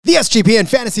The SGPN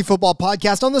Fantasy Football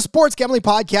Podcast on the Sports Gambling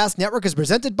Podcast Network is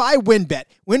presented by WynnBET.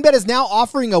 WynnBET is now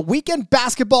offering a weekend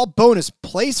basketball bonus.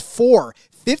 Place $4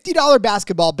 $50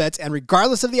 basketball bets, and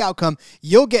regardless of the outcome,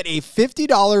 you'll get a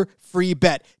 $50 free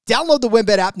bet. Download the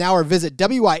WynnBET app now or visit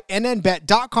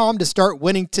wynnbet.com to start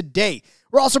winning today.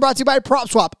 We're also brought to you by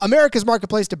PropSwap, America's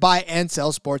marketplace to buy and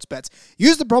sell sports bets.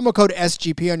 Use the promo code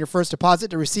SGP on your first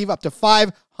deposit to receive up to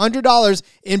 $500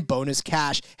 in bonus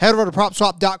cash. Head over to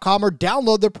PropSwap.com or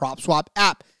download the PropSwap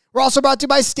app. We're also brought to you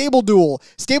by StableDuel.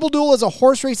 StableDuel is a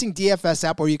horse racing DFS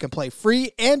app where you can play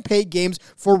free and paid games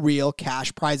for real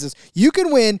cash prizes. You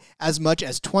can win as much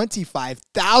as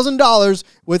 $25,000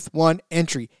 with one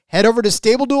entry. Head over to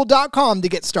StableDuel.com to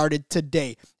get started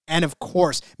today. And of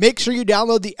course, make sure you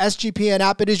download the SGPN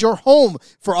app. It is your home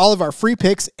for all of our free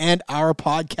picks and our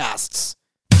podcasts.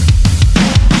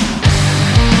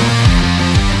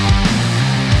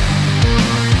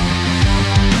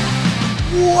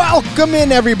 Welcome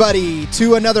in, everybody,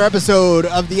 to another episode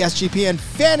of the SGPN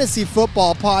Fantasy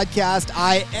Football Podcast.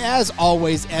 I, as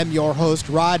always, am your host,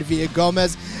 Rod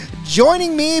Villagomez.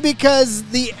 Joining me because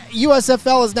the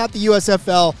USFL is not the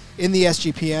USFL in the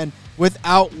SGPN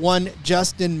without one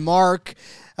Justin Mark.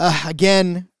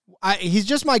 Again, he's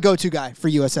just my go-to guy for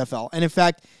USFL. And in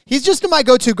fact, he's just my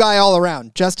go-to guy all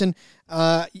around. Justin,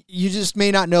 you just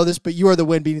may not know this, but you are the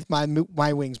wind beneath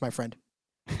my wings, my friend.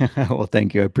 Well,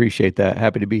 thank you. I appreciate that.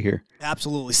 Happy to be here.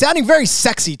 Absolutely. Sounding very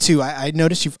sexy, too. I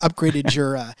noticed you've upgraded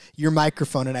your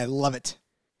microphone, and I love it.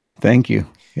 Thank you.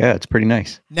 Yeah, it's pretty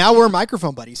nice. Now we're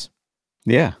microphone buddies.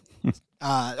 Yeah.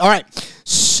 All right.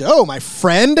 So, my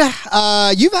friend,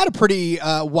 you've had a pretty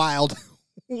wild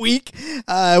week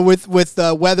with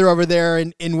weather over there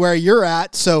in where you're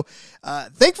at. So,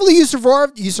 thankfully, you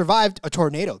survived a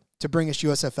tornado to bring us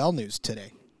USFL news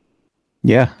today.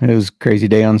 Yeah, it was a crazy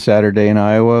day on Saturday in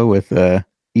Iowa with a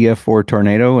EF4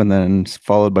 tornado and then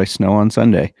followed by snow on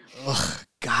Sunday. Ugh,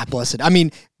 God bless it. I mean,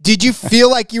 did you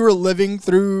feel like you were living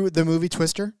through the movie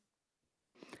Twister?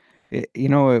 It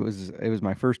was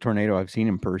my first tornado I've seen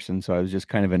in person, so I was just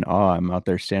kind of in awe. I'm out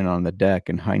there standing on the deck.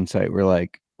 In hindsight, we're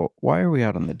like, well, why are we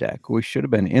out on the deck? We should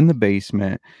have been in the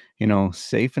basement,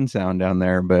 safe and sound down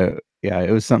there. But yeah,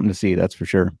 it was something to see, that's for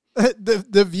sure.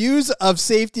 The views of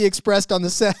safety expressed on the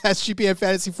SGPN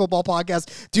Fantasy Football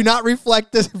Podcast do not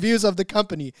reflect the views of the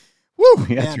company. Woo!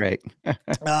 Yeah, that's right.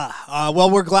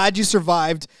 Well, we're glad you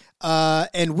survived.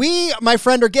 And we, my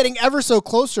friend, are getting ever so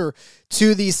closer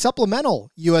to the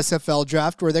supplemental USFL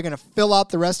draft where they're going to fill out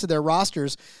the rest of their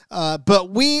rosters. But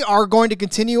we are going to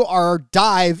continue our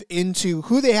dive into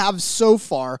who they have so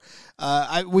far.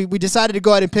 We decided to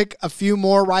go ahead and pick a few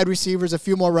more wide receivers, a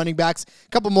few more running backs, a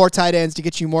couple more tight ends to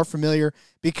get you more familiar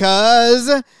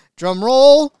because, drum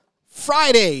roll,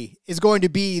 Friday is going to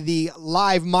be the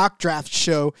live mock draft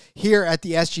show here at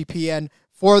the SGPN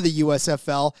for the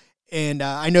USFL. And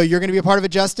I know you're going to be a part of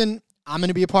it, Justin. I'm going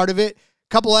to be a part of it. A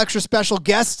couple extra special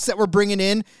guests that we're bringing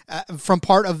in from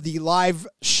part of the live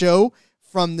show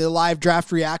from the live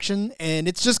draft reaction. And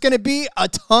it's just going to be a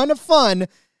ton of fun.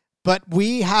 But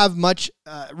we have much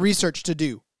research to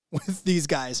do with these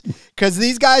guys. Because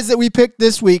these guys that we picked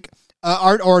this week,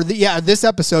 this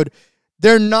episode,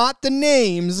 they're not the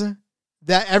names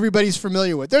that everybody's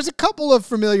familiar with. There's a couple of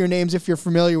familiar names if you're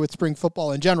familiar with spring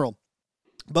football in general.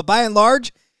 But by and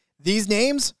large, these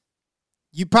names,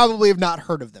 you probably have not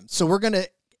heard of them. So we're going to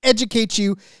educate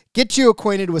you, get you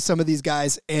acquainted with some of these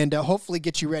guys, and hopefully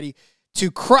get you ready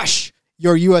to crush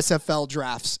your USFL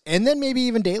drafts, and then maybe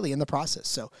even daily in the process.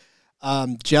 So,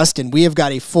 Justin, we have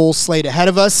got a full slate ahead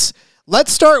of us.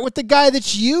 Let's start with the guy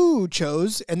that you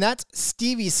chose, and that's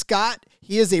Stevie Scott.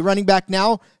 He is a running back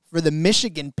now for the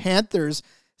Michigan Panthers.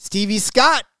 Stevie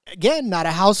Scott, again, not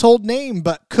a household name,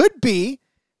 but could be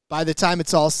by the time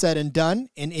it's all said and done,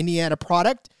 an Indiana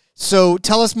product. So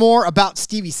tell us more about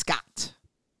Stevie Scott.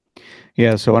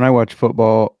 Yeah, so when I watch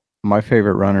football, my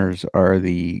favorite runners are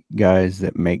the guys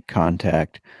that make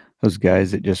contact, those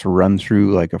guys that just run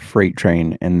through like a freight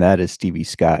train, and that is Stevie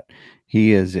Scott.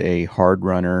 He is a hard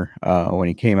runner. When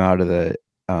he came out of the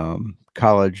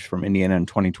college from Indiana in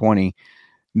 2020,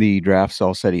 the drafts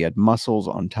all said he had muscles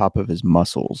on top of his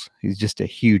muscles. He's just a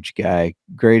huge guy,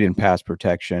 great in pass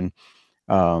protection.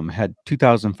 Had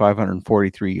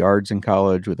 2,543 yards in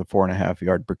college with a 4.5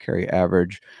 yard per carry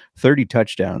average, 30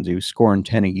 touchdowns. He was scoring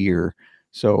 10 a year.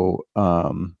 So,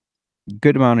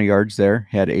 good amount of yards there.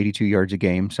 Had 82 yards a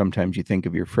game. Sometimes you think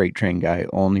of your freight train guy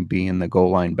only being the goal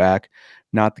line back.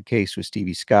 Not the case with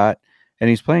Stevie Scott. And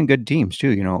he's playing good teams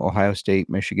too. Ohio State,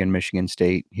 Michigan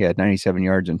State. He had 97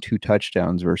 yards and 2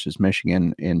 touchdowns versus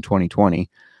Michigan in 2020.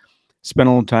 spent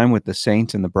a little time with the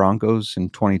Saints and the Broncos in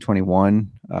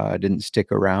 2021. Didn't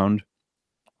stick around.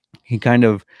 He kind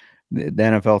of, the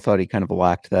NFL thought he kind of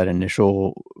lacked that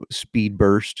initial speed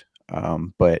burst.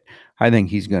 But I think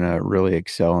he's going to really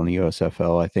excel in the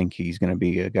USFL. I think he's going to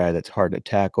be a guy that's hard to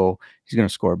tackle. He's going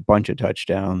to score a bunch of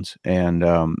touchdowns. And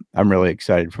I'm really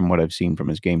excited from what I've seen from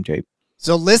his game tape.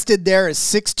 So listed there is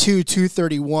 6'2",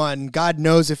 231. God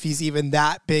knows if he's even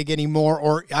that big anymore.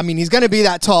 Or, I mean, he's going to be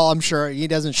that tall, I'm sure. He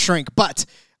doesn't shrink. But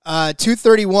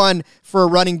 231 for a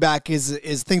running back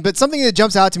is thing. But something that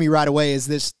jumps out to me right away is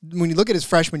this. When you look at his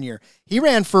freshman year, he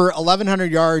ran for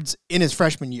 1,100 yards in his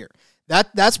freshman year.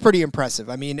 That's pretty impressive.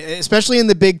 I mean, especially in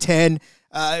the Big Ten,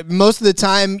 most of the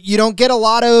time you don't get a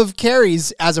lot of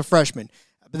carries as a freshman.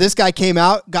 But this guy came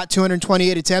out, got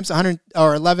 228 attempts,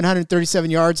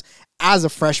 1,137 yards as a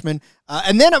freshman.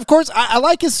 And then, of course, I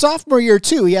like his sophomore year,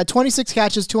 too. He had 26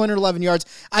 catches, 211 yards.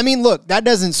 I mean, look, that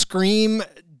doesn't scream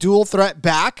dual threat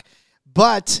back,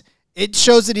 but it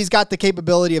shows that he's got the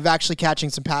capability of actually catching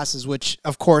some passes, which,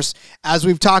 of course, as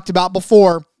we've talked about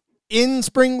before, in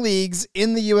spring leagues,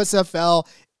 in the USFL,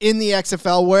 in the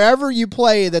XFL, wherever you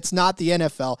play that's not the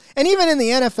NFL, and even in the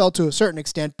NFL to a certain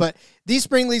extent, but these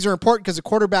spring leagues are important because the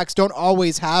quarterbacks don't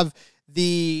always have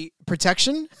the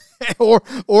protection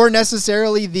or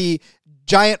necessarily the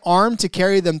giant arm to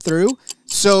carry them through.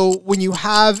 So when you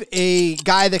have a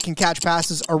guy that can catch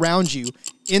passes around you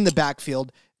in the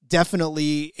backfield,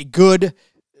 definitely a good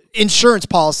insurance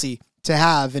policy to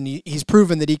have, and he's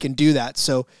proven that he can do that.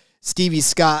 So Stevie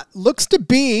Scott looks to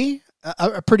be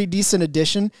a pretty decent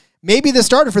addition. Maybe the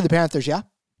starter for the Panthers, yeah?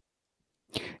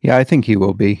 Yeah, I think he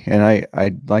will be. And I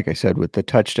like I said, with the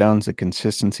touchdowns, the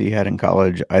consistency he had in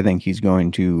college, I think he's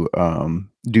going to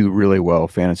do really well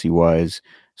fantasy-wise,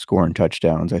 scoring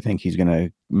touchdowns. I think he's going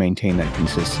to maintain that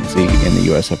consistency in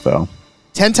the USFL.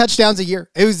 10 touchdowns a year.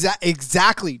 It was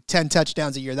exactly 10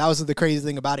 touchdowns a year. That was the crazy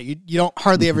thing about it. You don't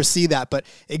hardly ever see that, but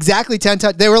exactly 10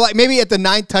 touchdowns. They were like, maybe at the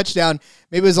 9th touchdown,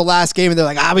 maybe it was the last game, and they're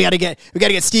like, we got to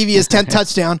get Stevie his 10th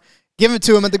touchdown. Give it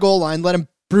to him at the goal line. Let him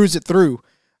bruise it through.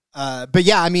 But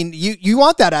yeah, I mean, you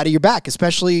want that out of your back,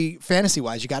 especially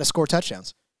fantasy-wise. You got to score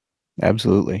touchdowns.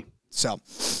 Absolutely. So,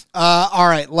 all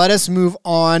right, let us move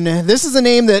on. This is a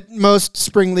name that most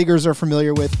spring leaguers are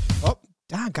familiar with. Oh,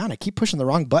 doggone, I keep pushing the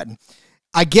wrong button.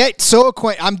 I get so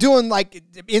acquainted. I'm doing like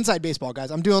inside baseball,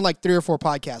 guys. I'm doing like 3 or 4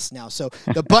 podcasts now. So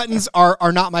the buttons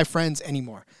are not my friends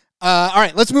anymore. All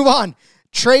right, let's move on.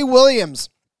 Trey Williams,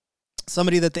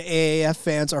 somebody that the AAF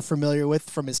fans are familiar with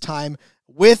from his time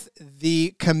with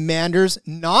the Commanders,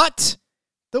 not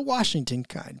the Washington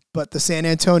kind, but the San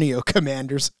Antonio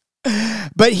Commanders.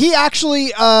 But he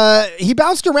actually, he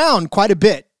bounced around quite a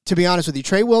bit, to be honest with you.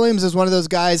 Trey Williams is one of those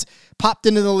guys, popped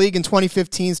into the league in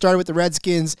 2015, started with the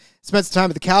Redskins, spent some time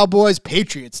with the Cowboys,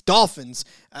 Patriots, Dolphins,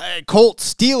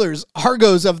 Colts, Steelers,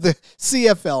 Argos of the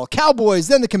CFL, Cowboys,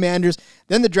 then the Commanders,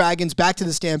 then the Dragons, back to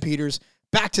the Stampeders,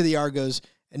 back to the Argos,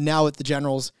 and now with the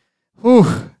Generals.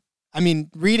 Whew. I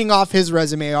mean, reading off his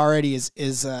resume already is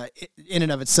in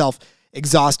and of itself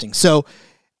exhausting. So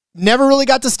never really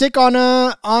got to stick on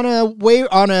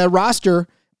a roster,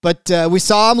 but we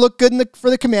saw him look good for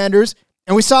the Commanders,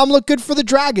 and we saw him look good for the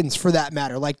Dragons, for that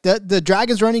matter. Like the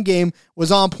Dragons running game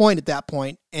was on point at that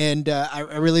point, and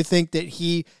I really think that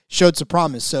he showed some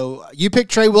promise. So you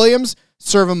picked Trey Williams,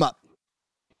 serve him up.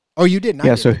 Oh, you didn't?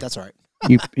 Yeah, but that's all right.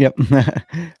 Yep.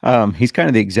 He's kind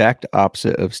of the exact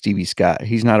opposite of Stevie Scott.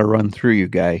 He's not a run through you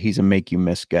guy. He's a make you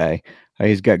miss guy.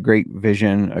 He's got great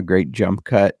vision, a great jump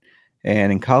cut,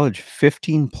 and in college,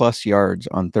 15 plus yards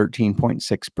on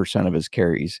 13.6% of his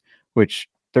carries, which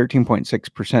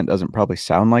 13.6% doesn't probably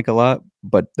sound like a lot,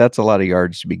 but that's a lot of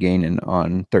yards to be gaining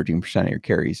on 13% of your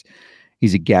carries.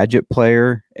 He's a gadget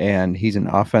player, and he's an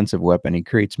offensive weapon. He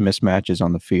creates mismatches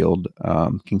on the field,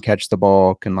 can catch the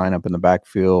ball, can line up in the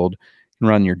backfield, can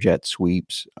run your jet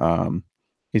sweeps.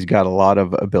 He's got a lot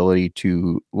of ability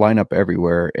to line up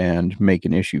everywhere and make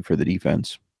an issue for the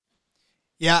defense.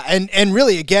 Yeah, and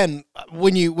really, again,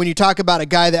 when you talk about a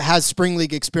guy that has spring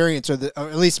league experience or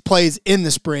at least plays in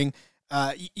the spring,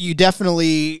 you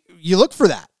definitely look for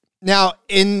that. Now,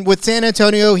 with San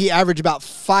Antonio, he averaged about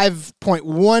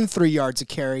 5.13 yards a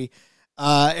carry,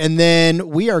 and then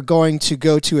we are going to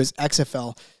go to his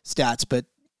XFL stats, but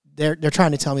they're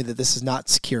trying to tell me that this is not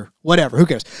secure. Whatever, who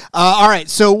cares? All right,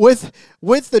 so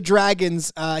with the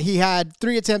Dragons, he had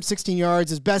 3 attempts, 16 yards.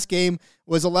 His best game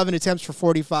was 11 attempts for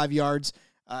 45 yards.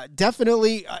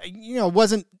 Definitely,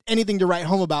 wasn't anything to write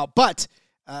home about, but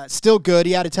still good.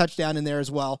 He had a touchdown in there as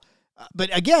well.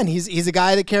 But again, he's a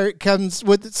guy that comes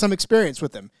with some experience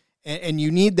with him, and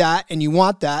you need that, and you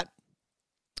want that.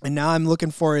 And now I'm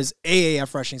looking for his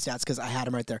AAF rushing stats because I had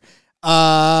him right there.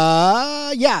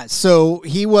 Yeah. So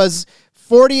he was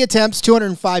 40 attempts,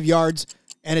 205 yards,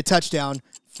 and a touchdown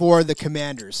for the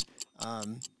Commanders.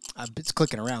 It's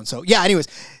clicking around. So, yeah, anyways,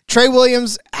 Trey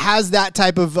Williams has that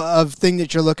type of thing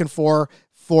that you're looking for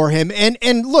him.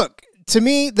 And look, to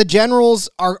me, the Generals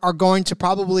are going to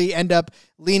probably end up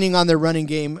leaning on their running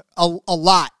game a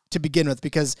lot to begin with,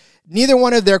 because neither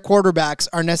one of their quarterbacks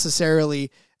are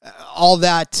necessarily all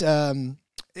that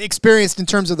experienced in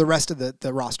terms of the rest of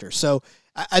the roster. So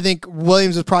I think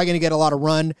Williams is probably going to get a lot of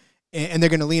run, and they're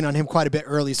going to lean on him quite a bit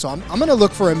early. So I'm going to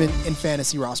look for him in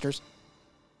fantasy rosters.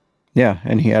 Yeah,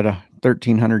 and he had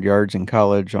 1,300 yards in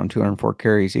college on 204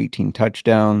 carries, 18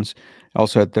 touchdowns.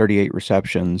 Also had 38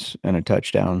 receptions and a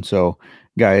touchdown. So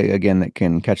guy, again, that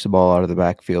can catch the ball out of the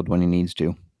backfield when he needs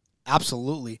to.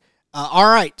 Absolutely. All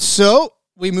right, so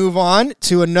we move on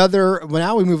to another. Well,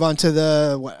 now we move on to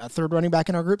the third running back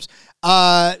in our groups.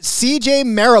 CJ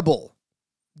Marable.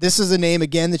 This is a name,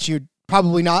 again, that you're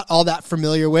probably not all that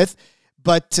familiar with,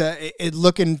 but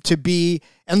looking to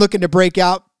break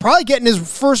out, probably getting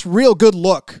his first real good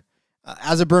look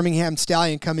as a Birmingham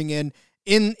Stallion coming in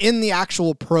the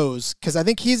actual pros, because I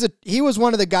think he was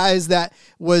one of the guys that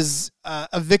was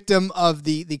a victim of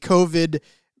the COVID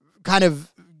kind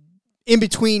of in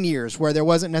between years, where there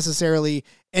wasn't necessarily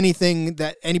anything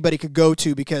that anybody could go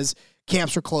to because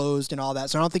camps were closed and all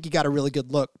that. So I don't think he got a really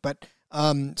good look, but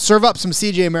serve up some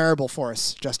CJ Marable for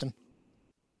us, Justin.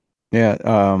 Yeah,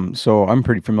 so I'm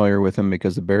pretty familiar with him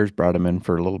because the Bears brought him in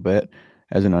for a little bit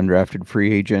as an undrafted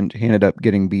free agent. He ended up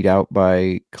getting beat out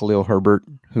by Khalil Herbert,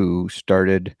 who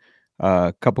started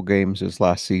a couple games this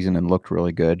last season and looked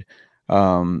really good.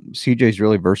 CJ's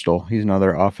really versatile. He's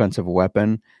another offensive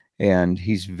weapon, and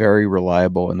he's very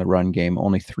reliable in the run game.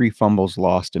 Only 3 fumbles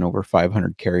lost in over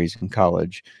 500 carries in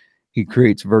college. He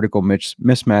creates vertical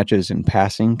mismatches in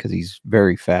passing because he's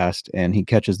very fast, and he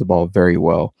catches the ball very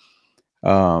well.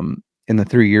 In the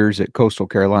 3 years at Coastal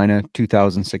Carolina,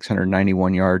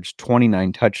 2,691 yards,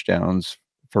 29 touchdowns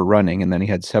for running, and then he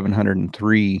had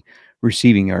 703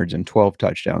 receiving yards and 12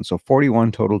 touchdowns. So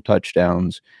 41 total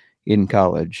touchdowns in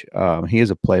college. He is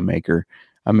a playmaker.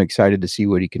 I'm excited to see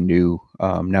what he can do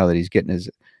now that he's getting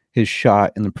his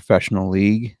shot in the professional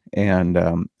league, and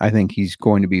I think he's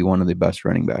going to be one of the best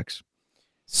running backs.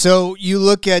 So you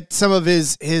look at some of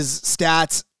his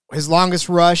stats, his longest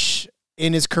rush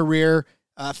in his career,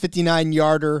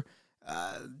 59-yarder,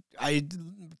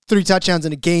 3 touchdowns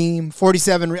in a game,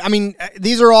 47. I mean,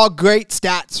 these are all great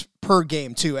stats per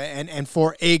game too, and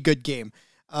for a good game.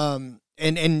 And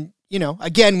you know,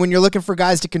 again, when you're looking for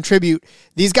guys to contribute,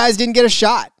 these guys didn't get a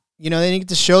shot. You know, they didn't get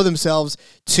to show themselves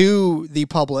to the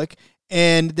public,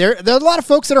 and there are a lot of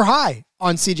folks that are high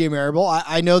on CJ Marable.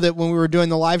 I know that when we were doing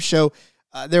the live show,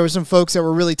 there were some folks that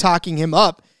were really talking him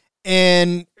up,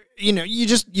 and you know,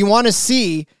 you want to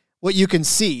see what you can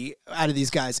see out of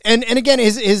these guys. And again,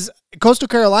 his Coastal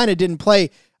Carolina didn't play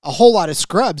a whole lot of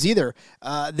scrubs either.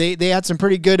 They had some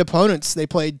pretty good opponents. They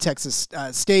played Texas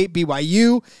State,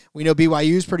 BYU. We know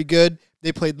BYU is pretty good.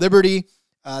 They played Liberty.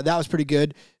 That was pretty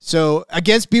good. So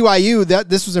against BYU,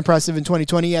 this was impressive in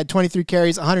 2020. He had 23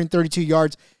 carries, 132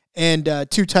 yards, and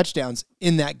 2 touchdowns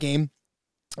in that game.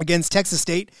 Against Texas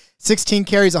State, 16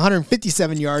 carries,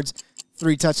 157 yards,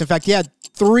 3 touchdowns. In fact, he had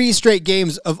 3 straight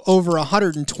games of over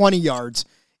 120 yards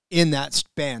in that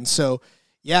span. So,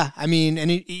 yeah, I mean,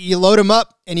 and you load him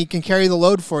up, and he can carry the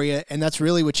load for you, and that's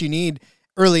really what you need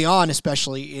early on,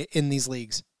 especially in these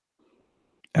leagues.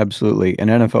 Absolutely. An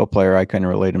NFL player I kind of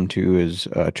relate him to is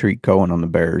Tariq Cohen on the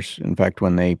Bears. In fact,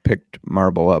 when they picked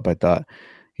Marble up, I thought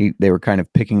they were kind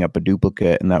of picking up a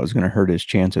duplicate, and that was going to hurt his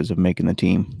chances of making the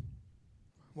team.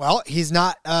 Well, he's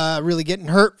not really getting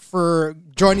hurt for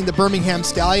joining the Birmingham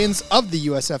Stallions of the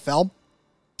USFL,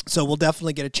 so we'll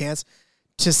definitely get a chance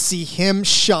to see him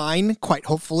shine, quite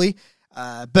hopefully.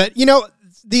 But, you know,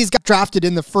 these got drafted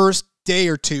in the first day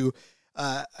or two,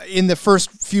 in the first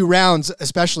few rounds,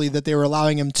 especially, that they were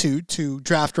allowing him to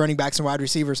draft running backs and wide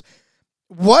receivers.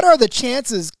 What are the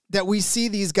chances that we see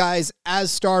these guys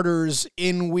as starters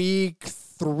in week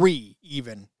 3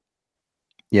 even?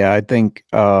 Yeah, I think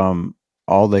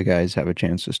all the guys have a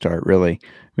chance to start, really. I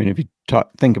mean, if you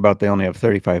think about, they only have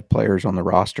 35 players on the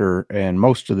roster, and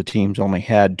most of the teams only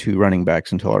had 2 running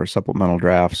backs until our supplemental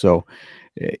draft. So,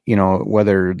 you know,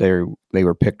 whether they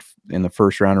were picked in the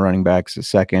first round of running backs, the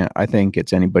second, I think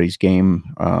it's anybody's game.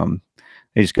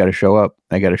 They just got to show up.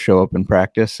 They got to show up in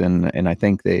practice, and I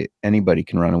think anybody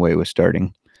can run away with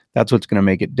starting. That's what's going to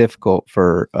make it difficult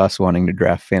for us wanting to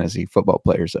draft fantasy football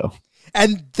players, though.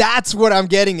 And that's what I'm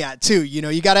getting at too. You know,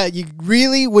 you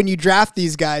really, when you draft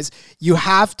these guys, you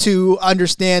have to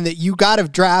understand that you got to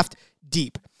draft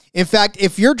deep. In fact,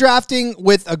 if you're drafting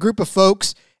with a group of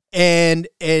folks and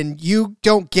you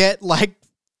don't get like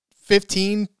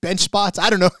 15 bench spots, I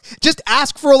don't know, just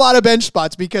ask for a lot of bench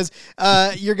spots, because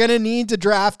you're going to need to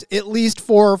draft at least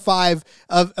 4 or 5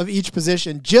 of each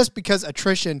position, just because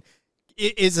attrition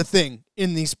is a thing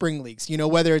in these spring leagues. You know,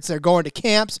 whether it's they're going to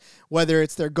camps, whether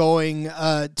it's they're going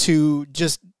to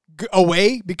just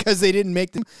away because they didn't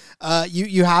make them,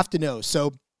 you have to know.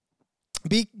 So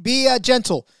be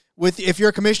gentle with, if you're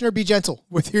a commissioner, be gentle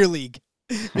with your league,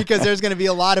 because there's going to be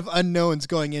a lot of unknowns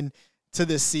going into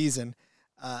this season.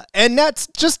 And that's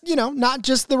just, not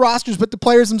just the rosters, but the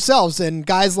players themselves, and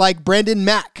guys like Brandon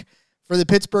Mack for the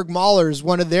Pittsburgh Maulers,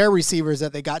 one of their receivers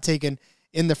that they got taken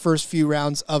in the first few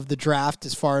rounds of the draft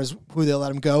as far as who they'll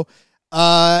let him go.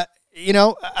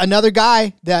 Another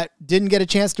guy that didn't get a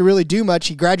chance to really do much.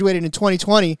 He graduated in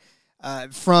 2020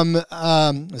 from,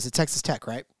 was it Texas Tech,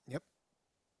 right? Yep.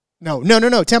 No,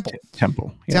 Temple.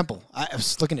 Temple. Yep. Temple. I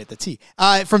was looking at the T.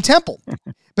 From Temple.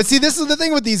 But see, this is the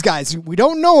thing with these guys. We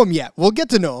don't know him yet. We'll get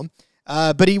to know him.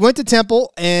 But he went to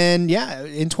Temple, and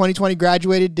in 2020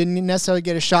 graduated, didn't necessarily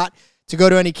get a shot to go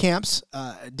to any camps,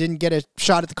 didn't get a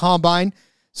shot at the combine.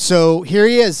 So here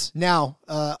he is now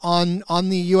on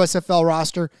the USFL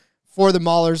roster for the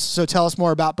Maulers. So tell us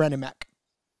more about Brandon Mack.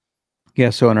 Yeah,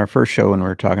 so in our first show, when we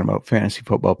were talking about fantasy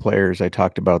football players, I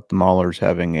talked about the Maulers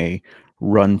having a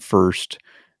run-first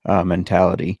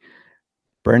mentality.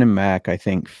 Brandon Mack, I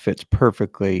think, fits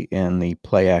perfectly in the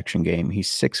play-action game. He's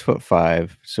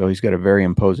 6'5", so he's got a very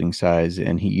imposing size,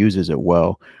 and he uses it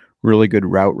well. Really good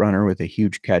route runner with a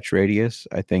huge catch radius.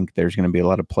 I think there's going to be a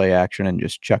lot of play action and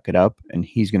just chuck it up, and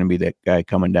he's going to be that guy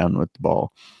coming down with the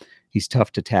ball. He's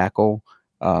tough to tackle.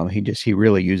 He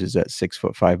really uses that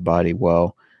 6'5" body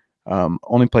well.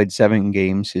 Only played 7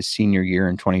 games his senior year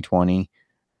in 2020.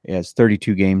 He has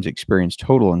 32 games experience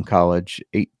total in college,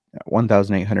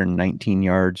 1,819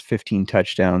 yards, 15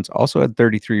 touchdowns. Also had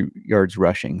 33 yards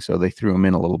rushing, so they threw him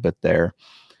in a little bit there.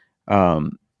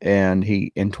 And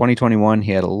in 2021,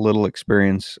 he had a little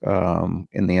experience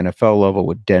in the NFL level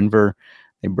with Denver.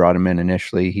 They brought him in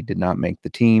initially. He did not make the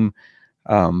team.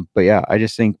 But yeah, I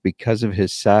just think because of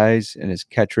his size and his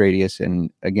catch radius,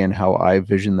 and again, how I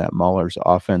vision that Maulers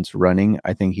offense running,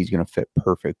 I think he's going to fit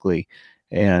perfectly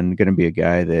and going to be a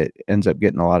guy that ends up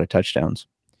getting a lot of touchdowns.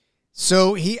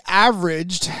 So he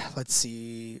averaged, let's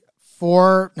see,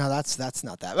 that's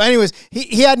not that. But anyways,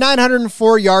 he had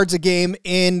 904 yards a game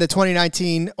in the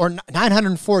 2019, or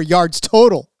 904 yards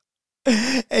total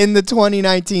in the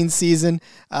 2019 season.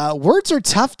 Words are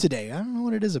tough today. I don't know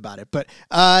what it is about it, but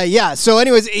so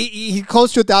anyways, he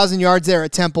close to 1,000 yards there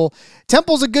at Temple.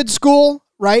 Temple's a good school,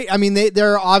 right? I mean,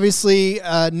 they're obviously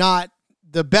not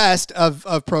the best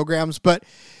of programs, but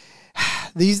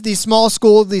these smaller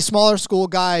school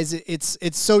guys,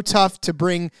 it's so tough to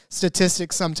bring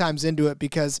statistics sometimes into it,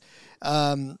 because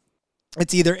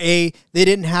it's either they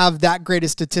didn't have that great a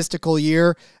statistical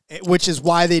year, which is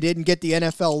why they didn't get the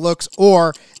NFL looks,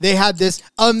 or they had this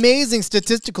amazing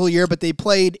statistical year, but they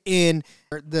played in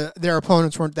their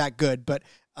opponents weren't that good. But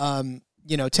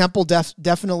Temple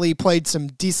definitely played some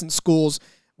decent schools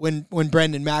when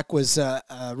Brandon Mack was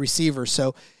a receiver.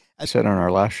 So I said on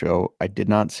our last show, I did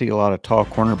not see a lot of tall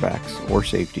cornerbacks or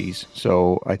safeties.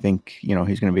 So I think, he's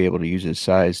going to be able to use his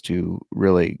size to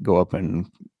really go up and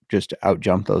just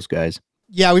out-jump those guys.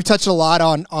 Yeah, we've touched a lot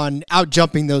on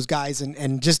out-jumping those guys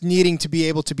and just needing to be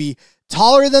able to be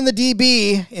taller than the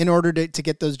DB in order to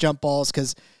get those jump balls,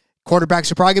 because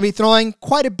quarterbacks are probably going to be throwing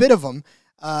quite a bit of them.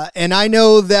 And I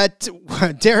know that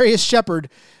Darius Shepard,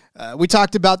 we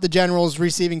talked about the Generals'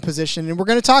 receiving position, and we're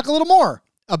going to talk a little more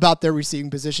about their receiving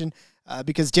position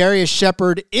because Darius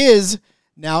Shepard is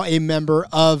now a member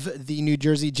of the New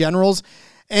Jersey Generals.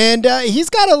 And he's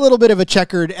got a little bit of a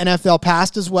checkered NFL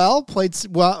past as well. Played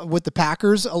well with the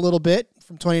Packers a little bit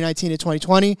from 2019 to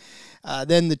 2020.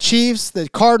 Then the Chiefs, the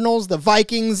Cardinals, the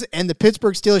Vikings, and the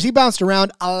Pittsburgh Steelers. He bounced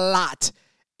around a lot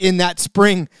in that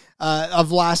spring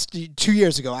of last 2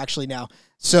 years ago, actually now.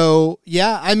 So,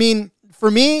 yeah, I mean,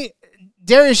 for me,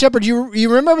 Darius Shepard,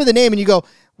 you remember the name and you go,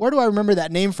 where do I remember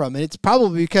that name from? And it's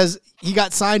probably because he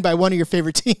got signed by one of your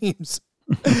favorite teams.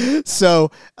 So,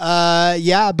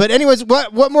 but anyways,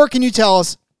 what more can you tell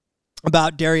us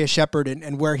about Darius Shepard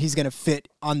and where he's going to fit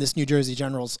on this New Jersey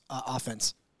Generals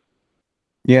offense?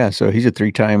 Yeah, so he's a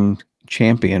 3-time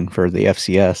champion for the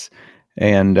FCS,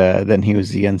 and then he was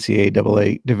the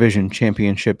NCAA Division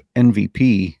Championship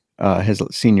MVP his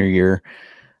senior year.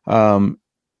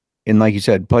 And like you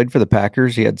said, played for the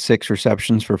Packers. He had 6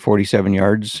 receptions for 47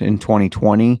 yards in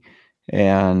 2020.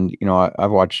 And, I've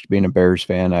watched, being a Bears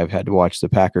fan, I've had to watch the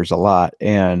Packers a lot.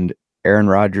 And Aaron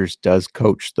Rodgers does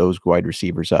coach those wide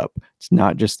receivers up. It's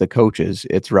not just the coaches,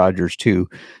 it's Rodgers too.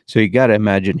 So you got to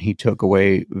imagine he took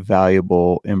away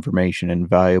valuable information and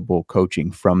valuable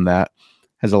coaching from that.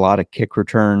 Has a lot of kick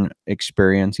return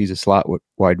experience. He's a slot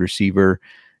wide receiver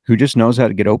who just knows how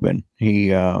to get open.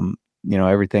 He,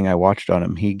 everything I watched on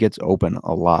him, he gets open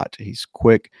a lot. He's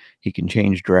quick. He can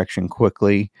change direction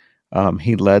quickly.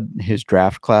 He led his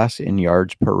draft class in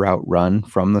yards per route run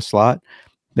from the slot.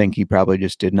 I think he probably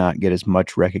just did not get as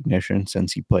much recognition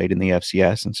since he played in the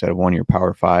FCS instead of one of your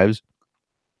Power Fives.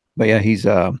 But yeah, he's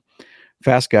a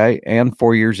fast guy and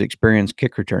 4 years experience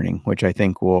kick returning, which I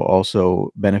think will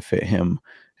also benefit him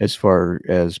as far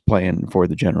as playing for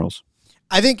the Generals.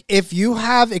 I think if you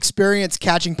have experience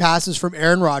catching passes from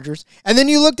Aaron Rodgers, and then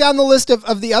you look down the list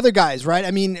of the other guys, right?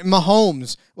 I mean,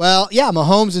 Mahomes. Well, yeah,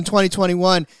 Mahomes in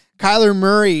 2021. Kyler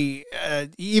Murray,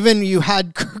 even you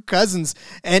had Kirk Cousins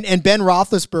and Ben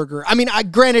Roethlisberger. I mean, I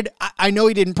know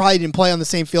he probably didn't play on the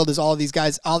same field as all of these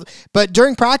guys, but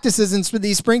during practices and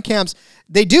these spring camps,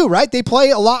 they do, right? They play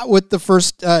a lot with the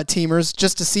first teamers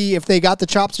just to see if they got the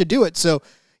chops to do it. So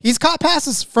he's caught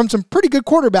passes from some pretty good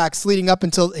quarterbacks leading up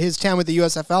until his time with the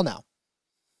USFL now.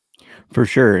 For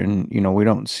sure. And, we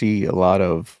don't see a lot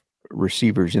of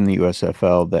receivers in the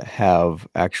USFL that have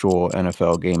actual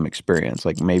NFL game experience,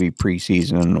 like maybe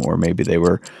preseason or maybe they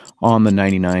were on the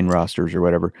 99 rosters or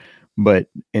whatever, but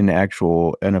in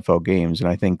actual NFL games. And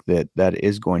I think that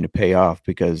is going to pay off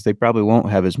because they probably won't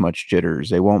have as much jitters.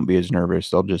 They won't be as nervous.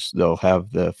 They'll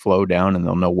have the flow down and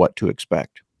they'll know what to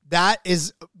expect. That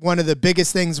is one of the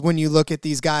biggest things when you look at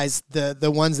these guys, the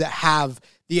ones that have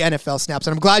the NFL snaps.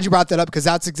 And I'm glad you brought that up because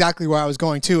that's exactly where I was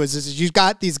going to, is you've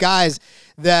got these guys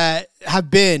that have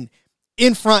been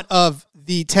in front of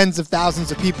the tens of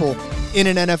thousands of people in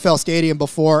an NFL stadium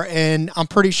before. And I'm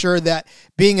pretty sure that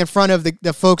being in front of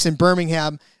the folks in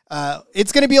Birmingham,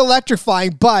 it's going to be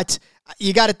electrifying, but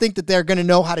you got to think that they're going to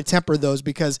know how to temper those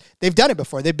because they've done it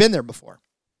before. They've been there before.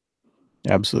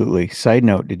 Absolutely. Side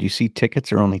note, did you see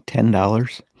tickets are only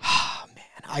 $10? Oh, man,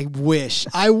 I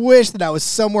wish that I was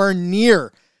somewhere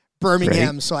near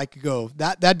Birmingham so I could go.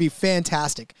 That'd be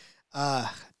fantastic.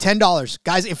 $10.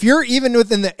 Guys, if you're even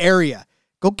within the area,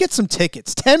 go get some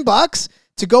tickets. $10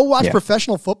 to go watch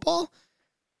professional football?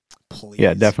 Please.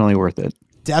 Yeah, definitely worth it.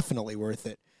 Definitely worth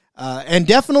it. And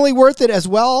definitely worth it as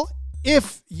well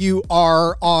if you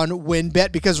are on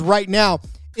WynnBET, because right now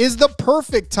is the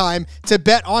perfect time to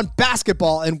bet on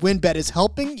basketball, and WynnBET is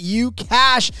helping you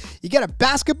cash. You get a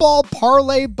basketball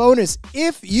parlay bonus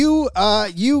if you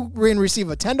receive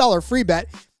a $10 free bet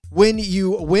when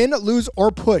you win, lose,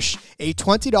 or push a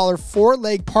 $20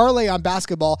 four-leg parlay on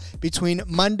basketball between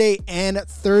Monday and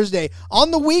Thursday.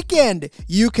 On the weekend,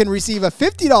 you can receive a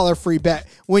 $50 free bet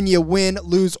when you win,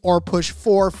 lose, or push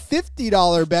four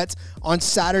 $50 bets on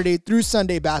Saturday through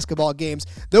Sunday basketball games.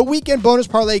 The weekend bonus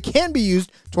parlay can be used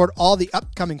toward all the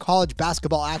upcoming college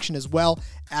basketball action as well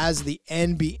as the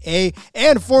NBA.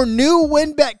 And for new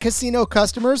WynnBET Casino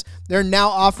customers, they're now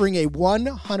offering a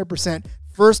 100%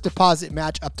 first deposit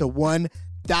match up to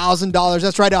 $1,000.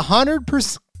 That's right,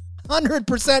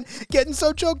 100%, getting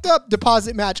so choked up.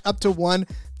 Deposit match up to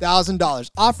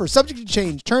 $1,000. Offer subject to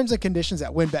change. Terms and conditions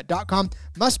at wynnbet.com.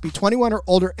 Must be 21 or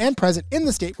older and present in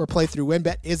the state where playthrough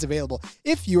WynnBET is available.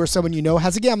 If you or someone you know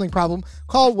has a gambling problem,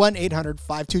 call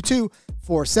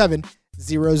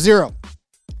 1-800-522-4700.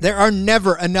 There are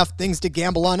never enough things to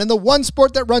gamble on, and the one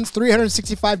sport that runs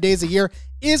 365 days a year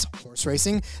is horse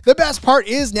racing. The best part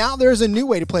is now there's a new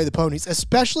way to play the ponies,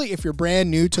 especially if you're brand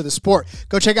new to the sport.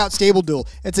 Go check out Stable Duel.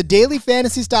 It's a daily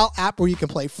fantasy-style app where you can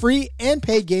play free and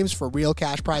pay games for real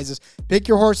cash prizes. Pick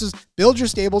your horses, build your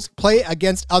stables, play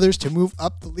against others to move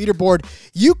up the leaderboard.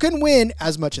 You can win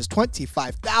as much as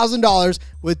 $25,000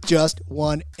 with just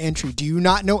one entry. Do you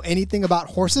not know anything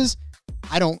about horses?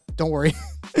 Don't worry.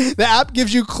 The app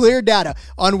gives you clear data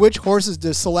on which horses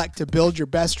to select to build your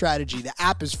best strategy. The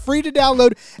app is free to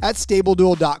download at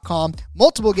StableDuel.com.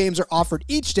 Multiple games are offered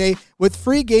each day with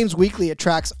free games weekly at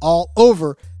tracks all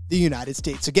over the United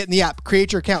States. So get in the app,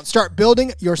 create your account, start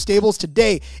building your stables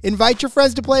today. Invite your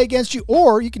friends to play against you,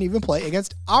 or you can even play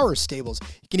against our stables.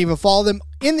 You can even follow them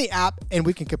in the app, and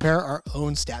we can compare our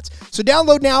own stats. So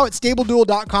download now at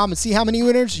StableDuel.com and see how many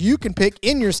winners you can pick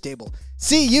in your stable.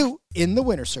 See you in the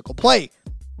winner's circle. Play,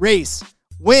 race,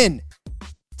 win.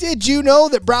 Did you know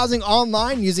that browsing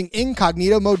online using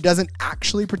incognito mode doesn't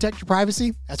actually protect your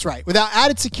privacy? That's right. Without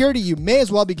added security, you may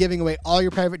as well be giving away all your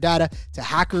private data to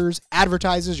hackers,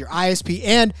 advertisers, your ISP,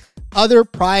 and other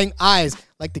prying eyes,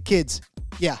 like the kids.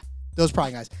 Yeah, those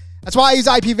prying eyes. That's why I use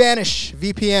IPVanish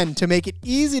VPN to make it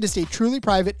easy to stay truly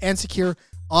private and secure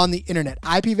on the internet.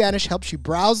 IPVanish helps you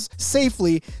browse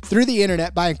safely through the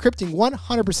internet by encrypting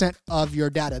 100% of your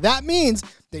data. That means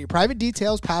that your private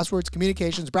details, passwords,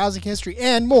 communications, browsing history,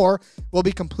 and more will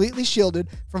be completely shielded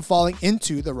from falling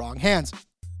into the wrong hands.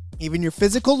 Even your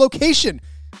physical location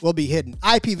will be hidden.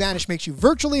 IPVanish makes you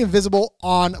virtually invisible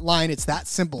online. It's that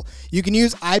simple. You can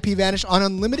use IPVanish on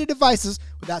unlimited devices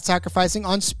without sacrificing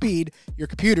on speed. Your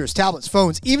computers, tablets,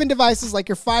 phones, even devices like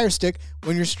your Fire Stick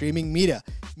when you're streaming media.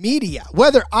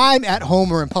 Whether I'm at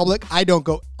home or in public, I don't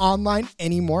go online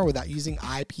anymore without using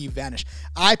IPVanish.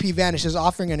 IPVanish is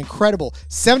offering an incredible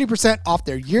 70% off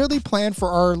their yearly plan for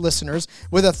our listeners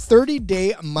with a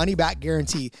 30-day money-back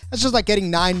guarantee. That's just like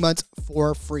getting 9 months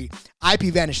for free.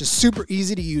 IPVanish is super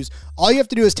easy to use. All you have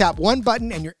to do is tap one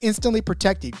button and you're instantly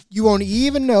protected. You won't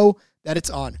even know that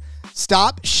it's on.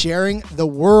 Stop sharing the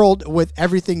world with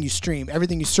everything you stream,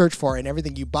 everything you search for, and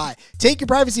everything you buy. Take your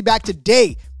privacy back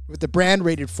today with the brand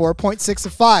rated 4.6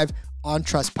 of 5 on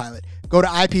Trustpilot. Go to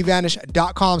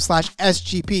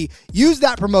ipvanish.com/SGP. Use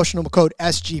that promotional code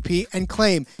SGP and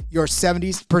claim your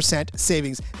 70%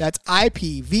 savings. That's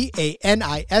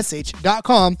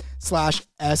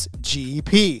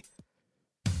ipvanish.com/SGP.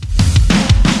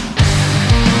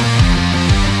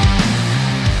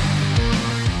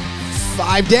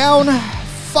 5 down,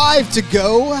 5 to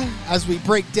go as we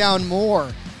break down more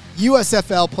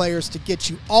USFL players to get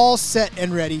you all set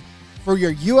and ready for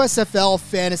your USFL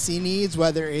fantasy needs,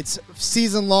 whether it's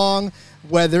season long,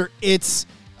 whether it's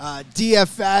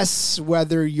DFS,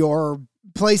 whether you're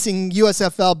placing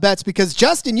USFL bets. Because,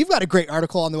 Justin, you've got a great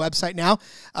article on the website now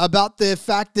about the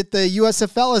fact that the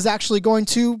USFL is actually going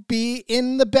to be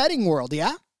in the betting world,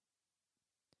 yeah?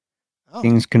 Oh.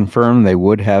 Things confirmed they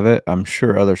would have it. I'm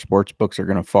sure other sports books are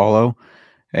going to follow,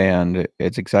 and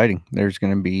it's exciting. There's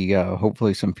going to be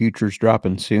hopefully some futures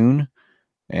dropping soon,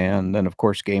 and then, of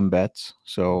course, game bets.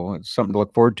 So it's something to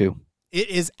look forward to. It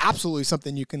is absolutely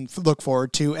something you can look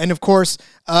forward to. And, of course,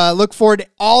 look forward to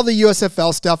all the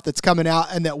USFL stuff that's coming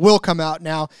out and that will come out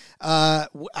now.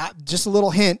 Just a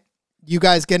little hint. You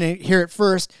guys going to hear it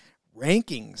first.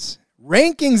 Rankings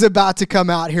about to come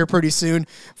out here pretty soon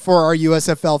for our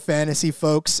USFL fantasy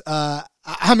folks. I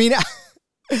mean,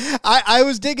 I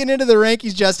was digging into the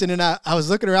rankings, Justin, and I was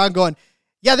looking around going,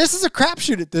 yeah, this is a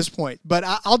crapshoot at this point, but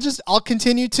I'll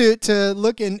continue to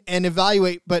look and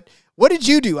evaluate. But what did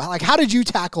you do? Like, how did you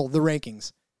tackle the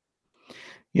rankings?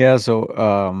 Yeah.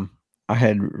 So, I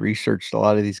had researched a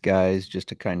lot of these guys just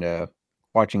to kind of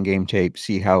watching game tape,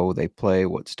 see how they play,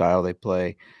 what style they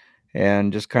play,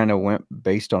 and just kind of went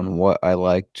based on what I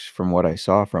liked from what I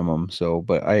saw from them. So,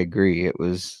 but I agree. It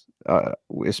was,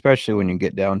 especially when you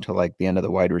get down to like the end of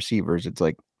the wide receivers, it's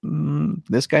like,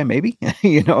 this guy, maybe,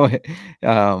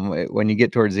 when you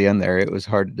get towards the end there, it was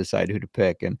hard to decide who to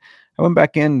pick. And I went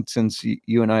back in since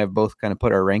you and I have both kind of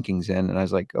put our rankings in, and I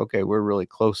was like, okay, we're really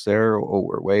close there. Or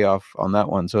we're way off on that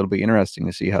one. So it'll be interesting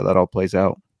to see how that all plays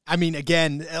out. I mean,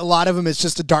 again, a lot of them is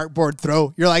just a dartboard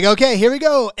throw. You're like, okay, here we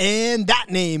go. And that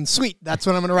name, sweet. That's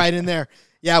what I'm going to write in there.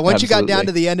 Yeah, once Absolutely. You got down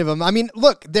to the end of them. I mean,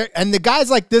 look, there and the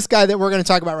guys like this guy that we're going to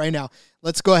talk about right now,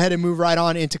 let's go ahead and move right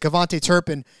on into KaVontae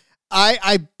Turpin.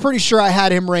 I'm pretty sure I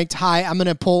had him ranked high. I'm going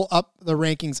to pull up the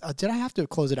rankings. Did I have to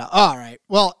close it out? All right.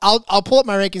 Well, I'll pull up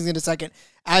my rankings in a second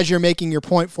as you're making your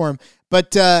point for him.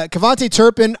 But KaVontae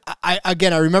Turpin, I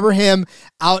remember him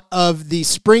out of the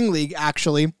Spring League,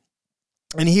 actually.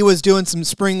 And he was doing some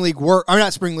Spring League work, or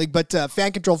not Spring League, but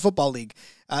Fan Control Football League.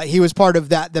 He was part of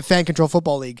the Fan Control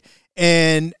Football League.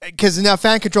 And because now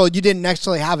Fan Control, you didn't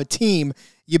actually have a team.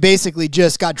 You basically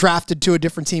just got drafted to a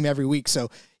different team every week. So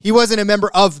he wasn't a member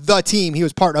of the team. He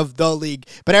was part of the league.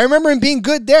 But I remember him being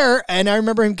good there, and I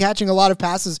remember him catching a lot of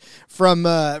passes from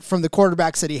the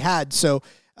quarterbacks that he had. So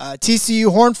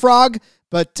TCU Horned Frog.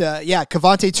 But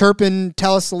KaVontae Turpin,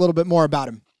 tell us a little bit more about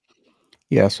him.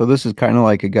 Yeah, so this is kind of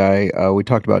like a guy, we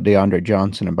talked about DeAndre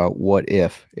Johnson, about what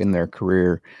if in their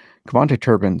career. KaVontae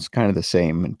Turpin's kind of the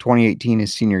same. In 2018,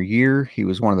 his senior year, he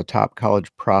was one of the top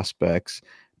college prospects,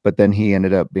 but then he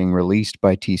ended up being released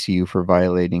by TCU for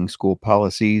violating school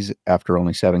policies after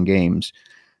only 7 games.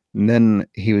 And then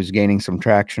he was gaining some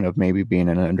traction of maybe being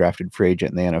an undrafted free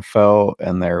agent in the NFL,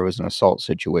 and there was an assault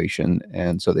situation,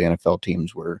 and so the NFL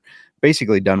teams were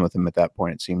basically done with him at that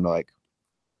point, it seemed like.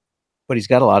 But he's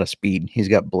got a lot of speed. He's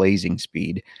got blazing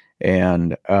speed,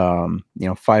 and 5'9",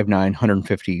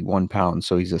 151 pounds.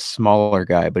 So he's a smaller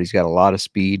guy, but he's got a lot of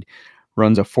speed.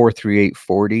 Runs a 4.38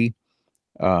 40.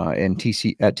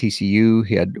 At TCU,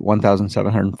 he had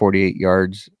 1,748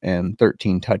 yards and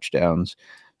 13 touchdowns.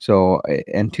 So,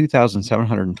 and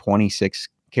 2,726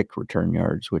 kick return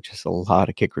yards, which is a lot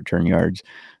of kick return yards.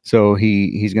 So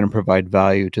he's going to provide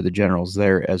value to the Generals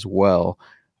there as well.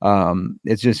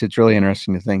 It's really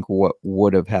interesting to think what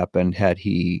would have happened had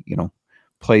he,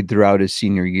 played throughout his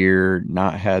senior year,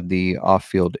 not had the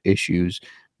off-field issues,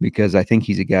 because I think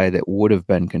he's a guy that would have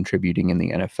been contributing in the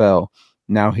NFL.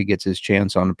 Now he gets his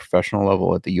chance on a professional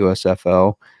level at the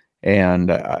USFL.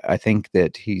 And I think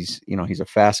that he's a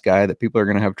fast guy that people are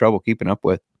going to have trouble keeping up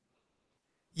with.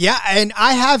 Yeah, and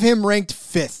I have him ranked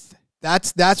 5th.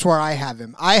 That's where I have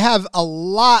him. I have a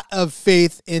lot of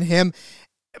faith in him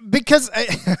because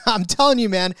I'm telling you,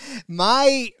 man,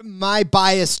 my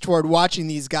bias toward watching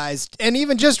these guys, and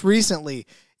even just recently,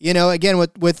 again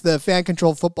with the Fan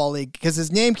Controlled Football League, because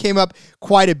his name came up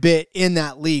quite a bit in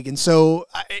that league, and so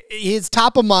he's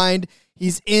top of mind.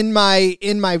 He's in my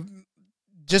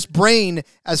just brain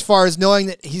as far as knowing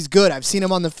that he's good. I've seen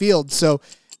him on the field. So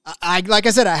like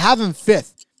I said, I have him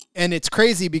 5th, and it's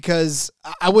crazy because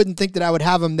I wouldn't think that I would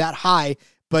have him that high,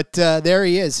 but there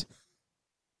he is.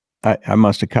 I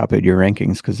must have copied your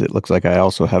rankings because it looks like I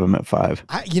also have him at 5.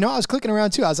 I was clicking around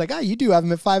too. I was like, you do have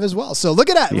him at 5 as well. So look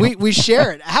at that. Yeah. We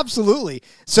share it. Absolutely.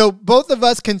 So both of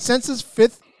us, consensus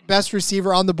 5th best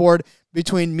receiver on the board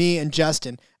between me and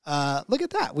Justin. Look at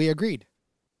that. We agreed.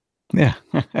 Yeah.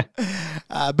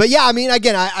 But yeah, I mean,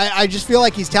 again, I just feel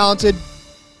like he's talented.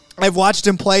 I've watched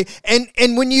him play.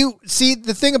 And when you see,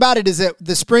 the thing about it is that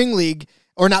the spring league,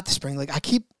 or not the spring league,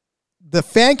 the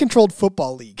Fan Controlled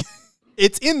Football League.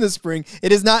 It's in the spring.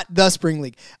 It is not the spring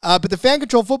league. But the Fan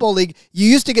Controlled Football League, you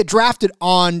used to get drafted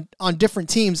on different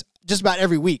teams just about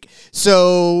every week.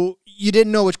 So you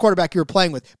didn't know which quarterback you were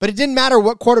playing with. But it didn't matter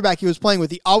what quarterback he was playing with.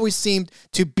 He always seemed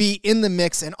to be in the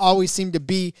mix and always seemed to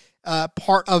be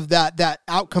part of that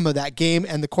outcome of that game,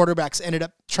 and the quarterbacks ended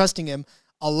up trusting him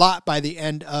a lot by the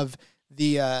end of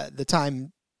the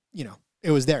time it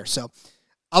was there. So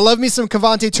I love me some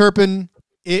KaVontae Turpin.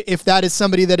 If that is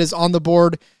somebody that is on the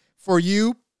board for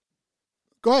you,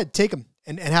 go ahead, take him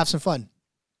and have some fun.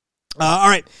 All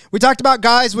right, we talked about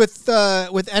guys with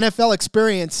NFL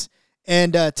experience,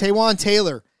 and Taywan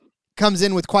Taylor comes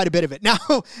in with quite a bit of it. Now,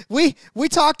 we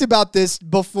talked about this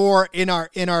before in our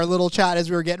little chat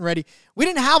as we were getting ready. We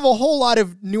didn't have a whole lot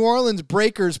of New Orleans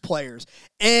Breakers players,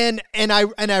 and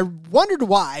I wondered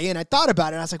why, and I thought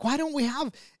about it. I was like, why don't we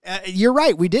have? You're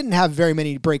right, we didn't have very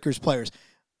many Breakers players.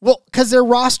 Well, because their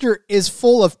roster is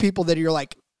full of people that you're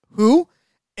like, who?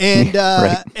 And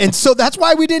right. And so that's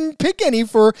why we didn't pick any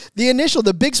for the initial.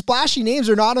 The big splashy names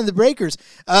are not on the Breakers.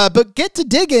 But get to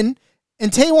digging.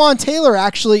 And Taywan Taylor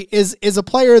actually is a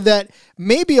player that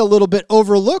may be a little bit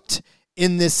overlooked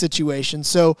in this situation.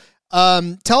 So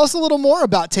tell us a little more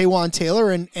about Taywan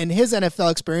Taylor and his NFL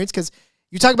experience, because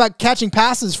you talk about catching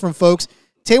passes from folks.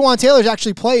 Taywan Taylor's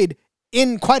actually played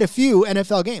in quite a few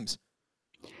NFL games.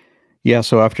 Yeah,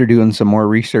 so after doing some more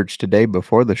research today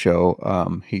before the show,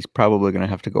 he's probably going to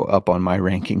have to go up on my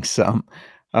rankings some.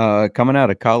 Coming out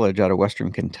of college, out of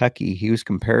Western Kentucky, he was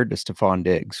compared to Stephon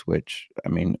Diggs, which, I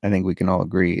mean, I think we can all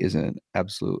agree is an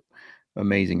absolute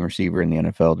amazing receiver in the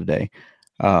NFL today.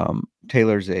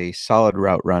 Taylor's a solid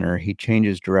route runner. He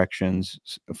changes directions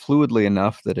fluidly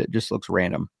enough that it just looks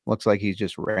random. Looks like he's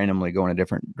just randomly going a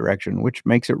different direction, which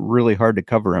makes it really hard to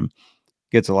cover him.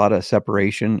 Gets a lot of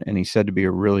separation, and he's said to be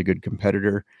a really good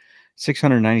competitor.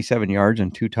 697 yards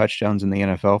and 2 touchdowns in the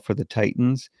NFL for the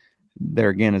Titans. There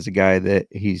again is a guy that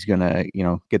he's going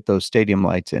to, get those stadium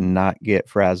lights and not get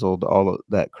frazzled. All of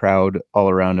that crowd all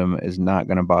around him is not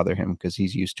going to bother him because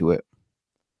he's used to it.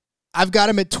 I've got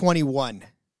him at 21.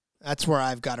 That's where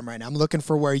I've got him right now. I'm looking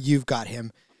for where you've got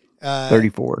him.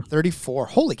 34. 34.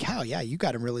 Holy cow. Yeah, you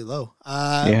got him really low.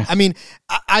 Yeah. I mean,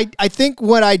 I think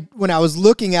when I was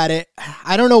looking at it,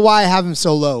 I don't know why I have him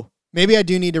so low. Maybe I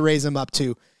do need to raise him up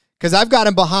too, because I've got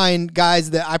him behind guys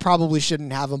that I probably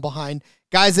shouldn't have him behind.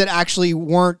 Guys that actually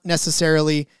weren't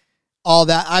necessarily all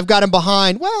that. I've got him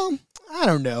behind, well, I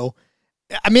don't know.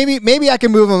 Maybe I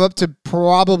can move him up to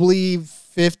probably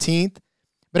 15th.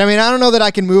 But I mean, I don't know that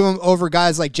I can move him over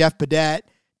guys like Jeff Badet,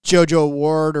 JoJo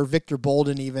Ward, or Victor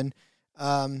Bolden even.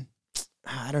 I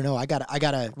don't know. I gotta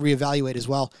reevaluate as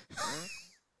well.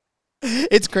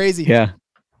 It's crazy. Yeah.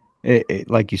 It,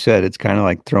 like you said, it's kind of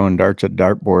like throwing darts at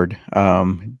dartboard.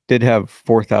 Did have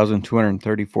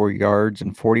 4,234 yards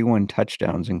and 41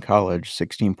 touchdowns in college,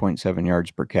 16.7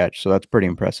 yards per catch. So that's pretty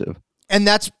impressive. And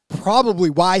that's probably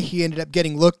why he ended up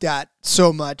getting looked at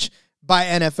so much by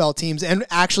NFL teams and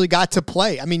actually got to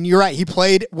play. I mean, you're right. He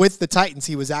played with the Titans.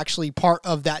 He was actually part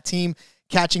of that team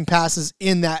catching passes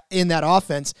in that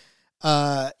offense.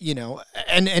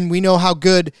 And we know how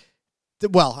good.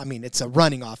 Well, I mean, it's a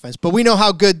running offense, but we know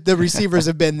how good the receivers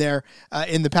have been there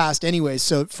in the past anyways.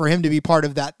 So for him to be part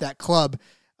of that club,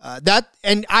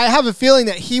 and I have a feeling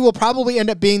that he will probably end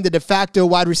up being the de facto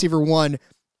wide receiver 1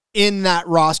 in that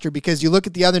roster, because you look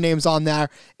at the other names on there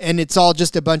and it's all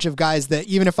just a bunch of guys that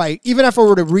even if I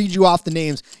were to read you off the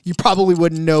names, you probably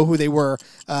wouldn't know who they were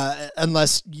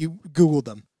unless you Googled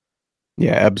them.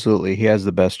 Yeah, absolutely. He has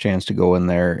the best chance to go in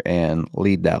there and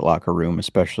lead that locker room,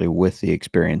 especially with the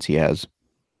experience he has.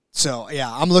 So, yeah,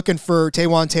 I'm looking for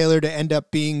Taywan Taylor to end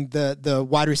up being the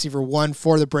wide receiver 1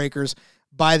 for the Breakers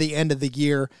by the end of the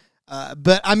year.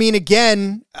 But, I mean,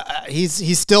 again,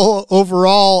 he's still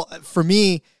overall, for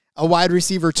me, a wide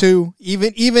receiver 2.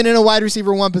 Even in a wide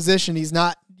receiver 1 position, he's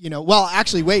not, well,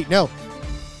 actually, wait, no.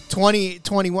 20,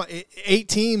 21, 8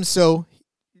 teams, so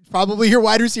probably your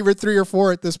wide receiver 3 or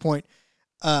 4 at this point.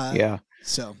 Yeah.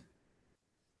 So,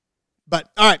 but,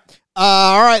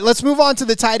 all right, let's move on to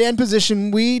the tight end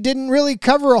position. We didn't really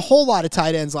cover a whole lot of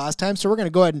tight ends last time, so we're going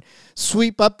to go ahead and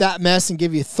sweep up that mess and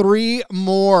give you 3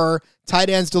 more tight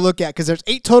ends to look at, because there's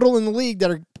 8 total in the league that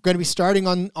are going to be starting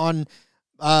on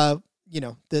the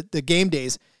game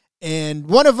days. And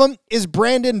one of them is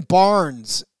Brandon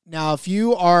Barnes. Now, if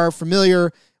you are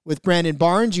familiar with Brandon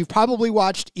Barnes, you've probably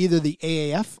watched either the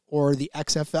AAF or the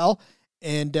XFL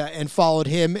and followed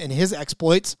him and his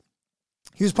exploits.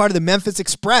 He was part of the Memphis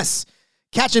Express,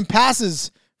 catching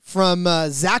passes from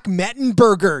Zach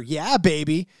Mettenberger. Yeah,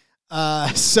 baby.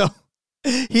 So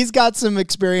he's got some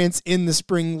experience in the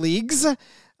spring leagues.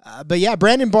 But yeah,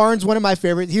 Brandon Barnes, one of my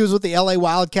favorites. He was with the LA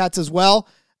Wildcats as well.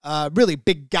 Really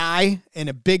big guy and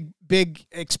a big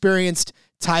experienced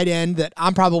tight end that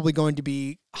I'm probably going to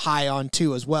be high on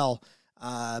too as well.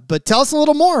 But tell us a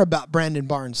little more about Brandon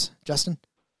Barnes, Justin.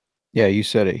 Yeah, you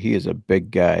said it. He is a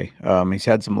big guy. He's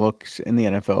had some looks in the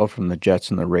NFL from the Jets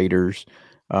and the Raiders,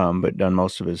 but done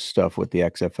most of his stuff with the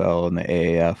XFL and the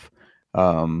AAF.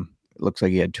 It looks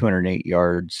like he had 208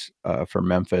 yards for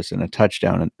Memphis and a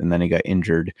touchdown, and then he got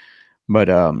injured. But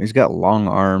he's got long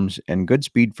arms and good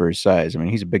speed for his size. I mean,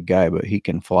 he's a big guy, but he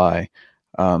can fly.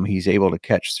 He's able to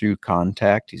catch through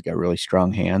contact. He's got really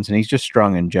strong hands, and he's just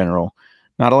strong in general.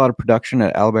 Not a lot of production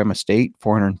at Alabama State,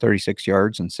 436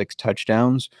 yards and 6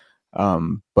 touchdowns.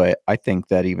 But I think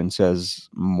that even says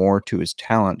more to his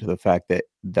talent, to the fact that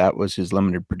that was his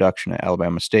limited production at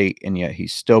Alabama State, and yet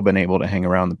he's still been able to hang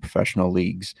around the professional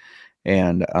leagues.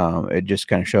 And it just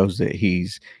kind of shows that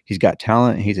he's got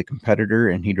talent, he's a competitor,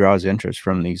 and he draws interest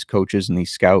from these coaches and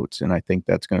these scouts. And I think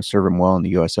that's going to serve him well in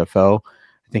the USFL.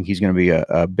 I think he's going to be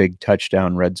a big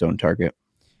touchdown red zone target.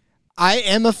 I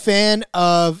am a fan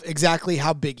of exactly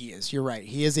how big he is. You're right.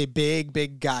 He is a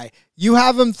big guy. You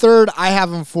have him 3rd. I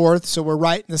have him 4th. So we're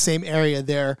right in the same area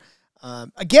there.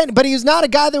 Again, but he's not a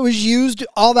guy that was used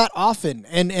all that often.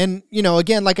 And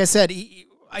again, like I said,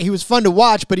 he was fun to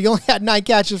watch, but he only had 9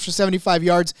 catches for 75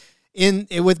 yards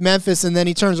with Memphis. And then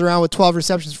he turns around with 12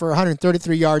 receptions for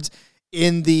 133 yards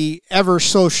in the ever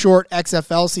so short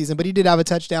XFL season. But he did have a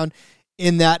touchdown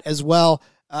in that as well.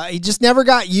 He just never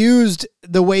got used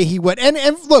the way he would. And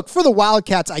look, for the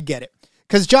Wildcats, I get it.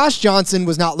 Because Josh Johnson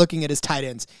was not looking at his tight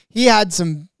ends. He had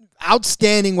some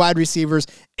outstanding wide receivers,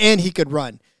 and he could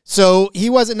run. So he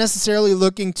wasn't necessarily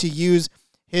looking to use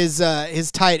his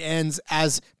tight ends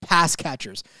as pass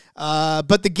catchers.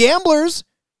 But the Gamblers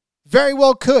very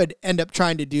well could end up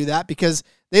trying to do that, because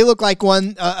they look like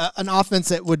an offense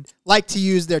that would like to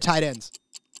use their tight ends.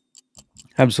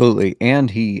 Absolutely. And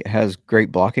he has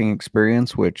great blocking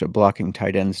experience, which a blocking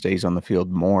tight end stays on the field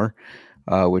more,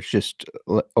 which just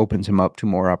opens him up to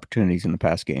more opportunities in the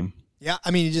pass game. Yeah,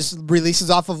 I mean, he just releases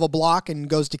off of a block and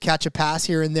goes to catch a pass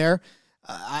here and there.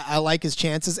 I like his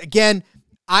chances. Again,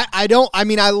 I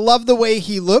love the way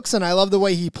he looks and I love the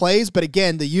way he plays, but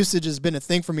again, the usage has been a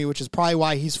thing for me, which is probably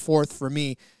why he's 4th for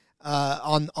me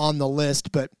on the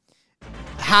list. But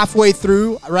halfway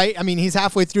through, right? I mean, he's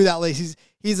halfway through that list.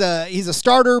 He's a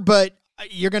starter, but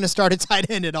you're going to start a tight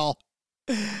end at all,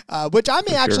 which I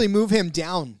may actually move him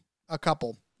down a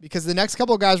couple, because the next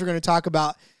couple of guys we're going to talk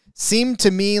about seem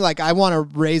to me like I want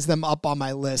to raise them up on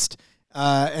my list.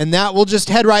 And that we'll just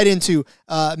head right into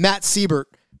Matt Siebert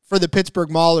for the Pittsburgh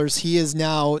Maulers. He is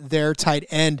now their tight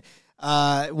end,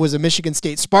 was a Michigan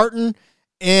State Spartan,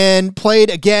 and played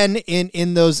again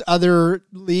in those other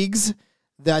leagues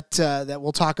that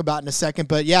we'll talk about in a second.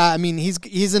 But yeah, I mean,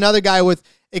 he's another guy with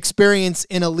experience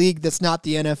in a league that's not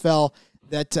the NFL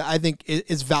that I think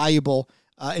is valuable.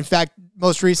 In fact,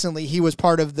 most recently he was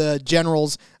part of the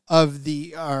generals of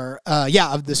the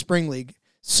spring league.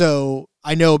 So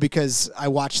I know because I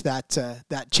watched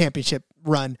that championship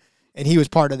run, and he was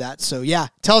part of that. So yeah,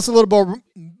 tell us a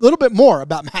little bit more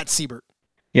about Matt Siebert.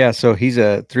 Yeah, so he's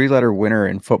a three-letter winner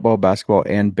in football, basketball,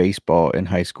 and baseball in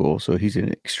high school. So he's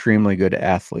an extremely good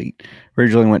athlete.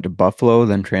 Originally went to Buffalo,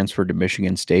 then transferred to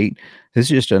Michigan State. This is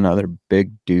just another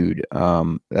big dude.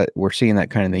 We're seeing that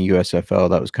kind of in the USFL.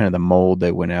 That was kind of the mold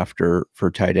they went after for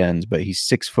tight ends. But he's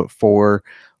 6'4",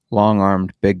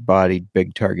 long-armed, big-bodied,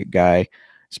 big target guy.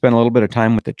 Spent a little bit of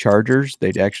time with the Chargers.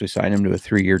 They'd actually signed him to a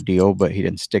 3-year deal, but he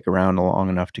didn't stick around long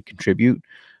enough to contribute.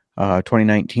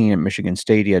 2019 at Michigan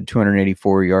State, he had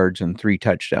 284 yards and 3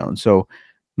 touchdowns. So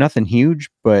nothing huge,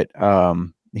 but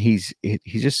he's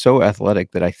just so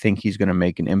athletic that I think he's going to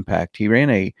make an impact. He ran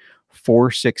a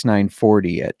 4.69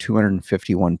 40 at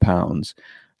 251 pounds.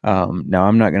 Now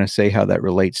I'm not going to say how that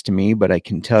relates to me, but I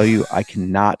can tell you I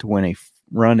cannot run a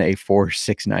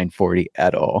 4.69 40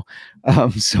 at all.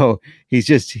 So he's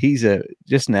just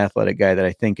an athletic guy that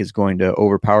I think is going to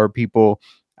overpower people,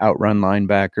 outrun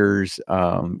linebackers,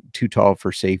 too tall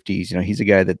for safeties. He's a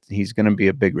guy that he's going to be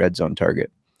a big red zone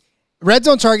target. Red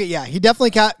zone target, yeah. He definitely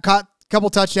caught a couple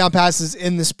touchdown passes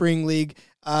in the spring league.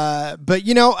 But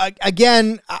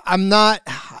again, I'm not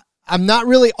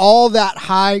really all that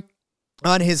high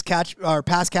on his catch or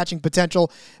pass catching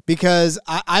potential because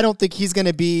I don't think he's going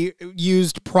to be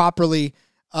used properly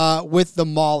with the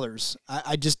Maulers.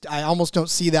 I almost don't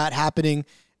see that happening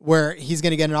where he's going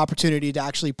to get an opportunity to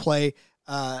actually play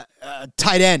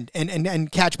tight end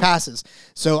and catch passes.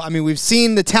 So, I mean, we've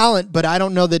seen the talent, but I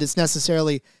don't know that it's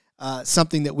necessarily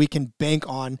something that we can bank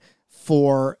on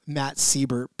for Matt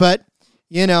Siebert. But,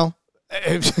 we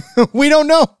don't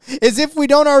know. As if we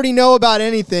don't already know about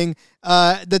anything,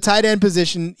 the tight end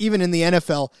position, even in the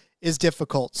NFL, is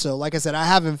difficult. So, like I said, I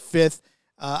have him 5th.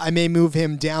 I may move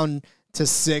him down to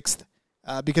 6th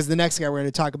because the next guy we're going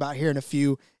to talk about here in a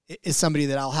few is somebody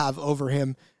that I'll have over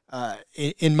him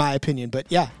in my opinion. But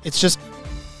yeah, it's just,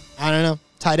 I don't know.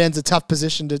 Tight end's a tough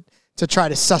position to try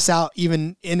to suss out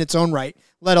even in its own right,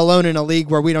 let alone in a league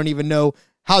where we don't even know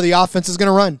how the offense is going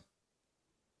to run.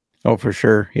 Oh, for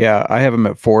sure. Yeah, I have him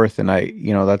at 4th, and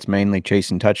that's mainly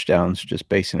chasing touchdowns, just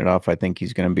basing it off. I think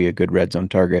he's going to be a good red zone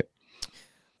target.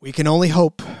 We can only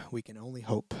hope.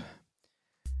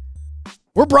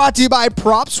 We're brought to you by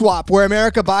PropSwap, where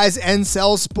America buys and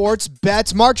sells sports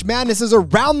bets. March Madness is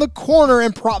around the corner,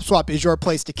 and PropSwap is your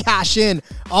place to cash in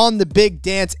on the big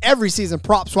dance. Every season,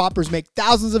 PropSwappers make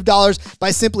thousands of dollars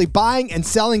by simply buying and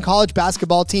selling college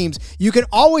basketball teams. You can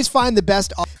always find the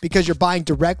best because you're buying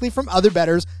directly from other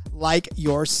bettors like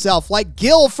yourself, like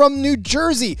Gil from New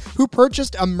Jersey, who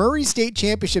purchased a Murray State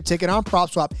Championship ticket on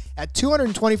PropSwap at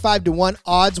 225 to 1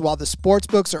 odds, while the sports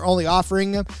books are only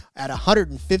offering them at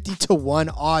 150 to 1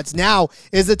 odds. Now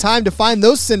is the time to find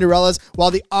those Cinderellas while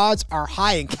the odds are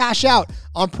high and cash out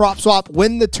on PropSwap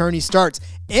when the tourney starts.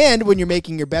 And when you're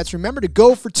making your bets, remember to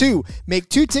go for 2. Make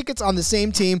 2 tickets on the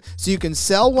same team so you can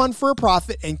sell one for a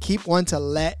profit and keep one to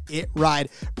let it ride.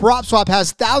 PropSwap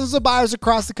has thousands of buyers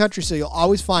across the country, so you'll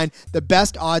always find the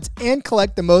best odds and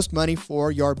collect the most money for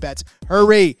your bets.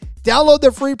 Hurry! Download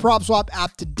the free PropSwap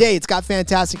app today. It's got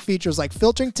fantastic features like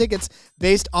filtering tickets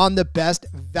based on the best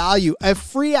value, a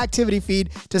free activity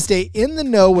feed to stay in the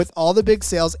know with all the big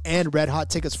sales, and red hot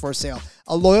tickets for sale.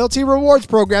 A loyalty rewards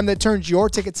program that turns your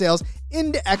ticket sales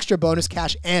into extra bonus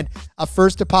cash, and a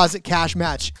first deposit cash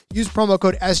match. Use promo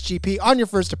code SGP on your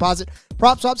first deposit.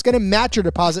 PropSwap's going to match your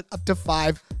deposit up to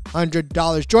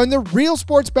 $500. Join the real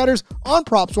sports bettors on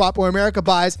PropSwap, where America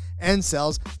buys and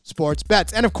sells sports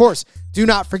bets. And of course, do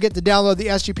not forget to download the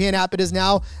SGPN app. It is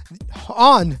now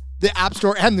on the App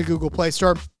Store and the Google Play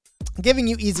Store, giving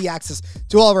you easy access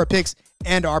to all of our picks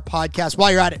and our podcast.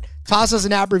 While you're at it, toss us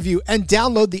an app review and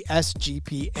download the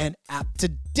SGPN app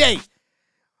today.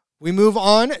 We move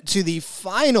on to the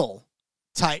final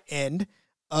tight end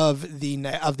of the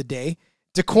day,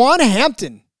 Daquan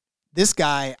Hampton. This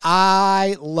guy,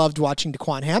 I loved watching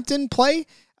Daquan Hampton play.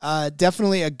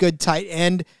 Definitely a good tight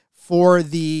end for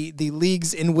the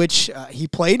leagues in which he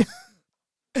played.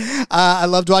 I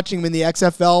loved watching him in the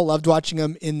XFL, loved watching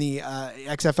him in the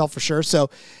XFL for sure.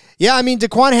 So, yeah, I mean,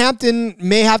 Daquan Hampton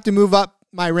may have to move up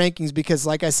my rankings because,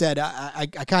 like I said, I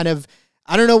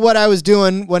don't know what I was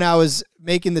doing when I was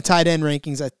making the tight end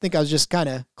rankings. I think I was just kind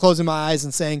of closing my eyes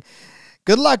and saying,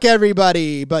 good luck,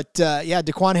 everybody. But, yeah,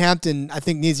 Daquan Hampton, I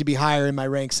think, needs to be higher in my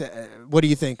ranks. What do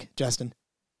you think, Justin?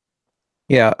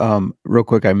 Yeah, real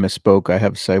quick, I misspoke. I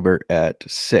have Siebert at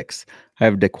 6th. I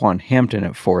have Daquan Hampton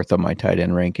at 4th on my tight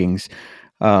end rankings.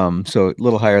 So a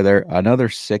little higher there. Another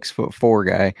 6'4"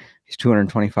 guy. He's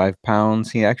 225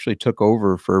 pounds. He actually took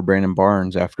over for Brandon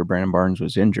Barnes after Brandon Barnes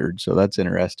was injured. So that's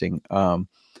interesting.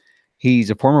 He's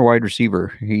a former wide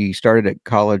receiver. He started at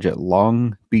college at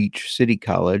Long Beach City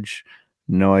College,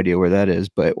 No idea where that is,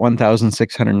 but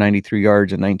 1,693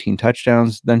 yards and 19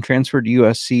 touchdowns, then transferred to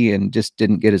USC and just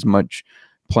didn't get as much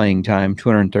playing time,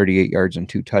 238 yards and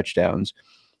 2 touchdowns.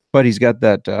 But he's got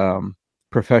that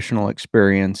professional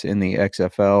experience in the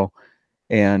XFL,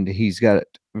 and he's got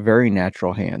very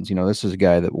natural hands. This is a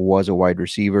guy that was a wide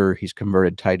receiver. He's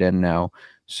converted tight end now.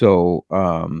 So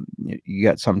you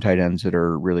got some tight ends that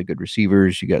are really good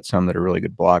receivers. You got some that are really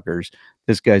good blockers.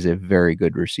 This guy's a very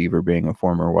good receiver, being a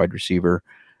former wide receiver.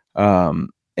 And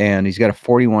he's got a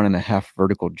 41.5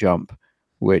 vertical jump,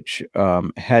 which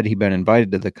had he been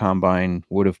invited to the combine,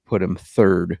 would have put him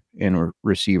third in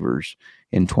receivers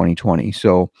in 2020.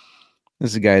 So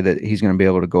this is a guy that he's going to be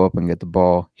able to go up and get the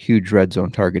ball. Huge red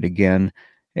zone target again.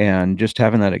 And just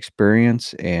having that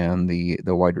experience and the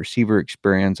wide receiver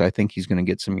experience, I think he's going to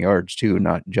get some yards too,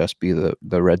 not just be the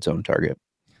red zone target.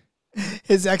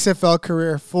 His XFL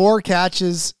career, 4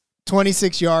 catches,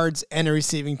 26 yards, and a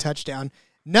receiving touchdown.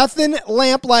 Nothing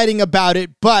lamplighting about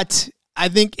it, but I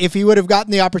think if he would have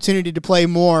gotten the opportunity to play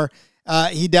more,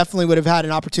 he definitely would have had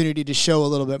an opportunity to show a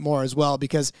little bit more as well,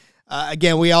 because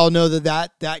again, we all know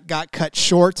that got cut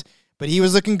short, but he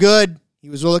was looking good. He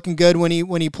was looking good when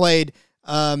he played.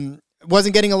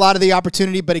 Wasn't getting a lot of the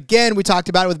opportunity, but again, we talked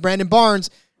about it with Brandon Barnes,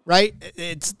 right?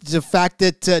 It's the fact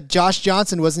that Josh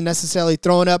Johnson wasn't necessarily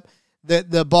throwing up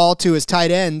the ball to his tight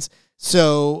ends,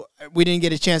 so we didn't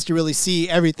get a chance to really see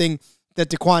everything that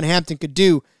DeQuan Hampton could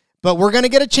do, but we're going to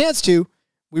get a chance to.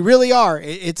 We really are.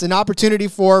 It's an opportunity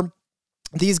for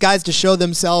these guys to show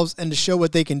themselves and to show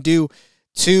what they can do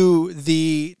to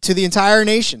the entire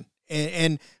nation.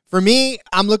 And for me,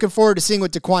 I'm looking forward to seeing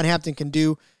what DeQuan Hampton can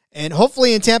do. And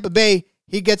hopefully in Tampa Bay,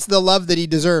 he gets the love that he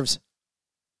deserves.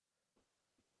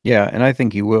 Yeah, and I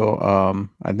think he will.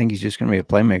 I think he's just going to be a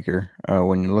playmaker.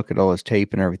 When you look at all his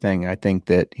tape and everything, I think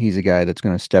that he's a guy that's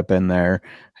going to step in there,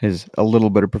 has a little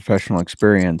bit of professional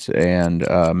experience, and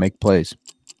make plays.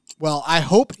 Well, I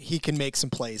hope he can make some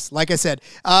plays. Like I said,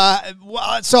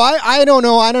 so I don't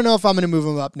know. I don't know if I'm going to move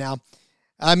him up now.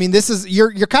 I mean, this is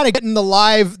you're kind of getting the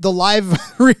live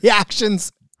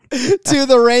reactions to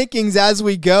the rankings as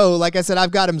we go. Like I said,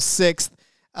 I've got him 6th,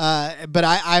 but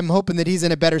I'm hoping that he's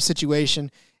in a better situation.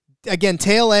 Again,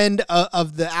 tail end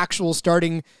of the actual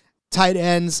starting tight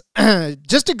ends.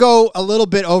 Just to go a little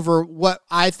bit over what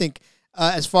I think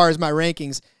as far as my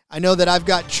rankings, I know that I've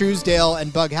got Truesdale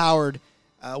and Bug Howard,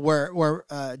 where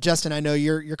Justin, I know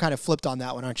you're kind of flipped on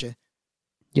that one, aren't you?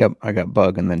 Yep, I got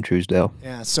Bug and then Truesdale.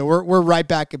 Yeah, so we're right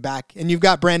back, and you've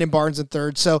got Brandon Barnes in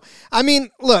 3rd. So I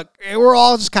mean, look, we're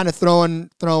all just kind of throwing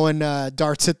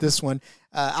darts at this one.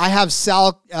 I have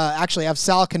Sal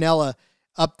Cannella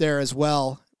up there as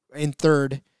well in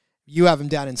 3rd. You have him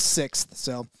down in 6th.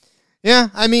 So yeah,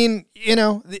 I mean,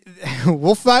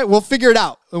 we'll figure it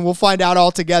out, and we'll find out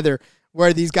all together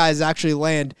where these guys actually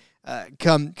land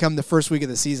come the first week of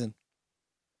the season.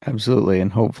 Absolutely,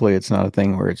 and hopefully it's not a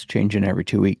thing where it's changing every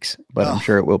 2 weeks, but I'm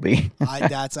sure it will be.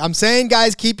 I'm saying,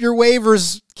 guys, keep your waiver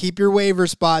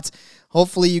spots.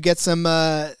 Hopefully you get some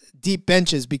deep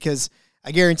benches, because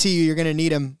I guarantee you're going to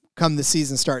need them come the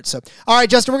season starts. So, all right,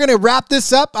 Justin, we're going to wrap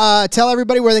this up. Tell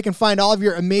everybody where they can find all of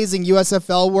your amazing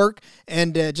USFL work,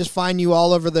 and just find you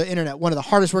all over the internet. One of the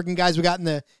hardest working guys we got in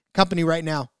the company right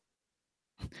now.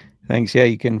 Thanks. Yeah,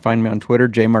 you can find me on Twitter,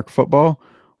 JMarkFootball,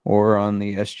 or on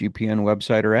the SGPN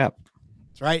website or app.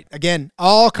 That's right. Again,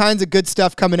 all kinds of good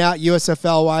stuff coming out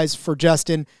USFL-wise for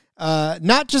Justin.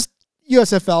 Not just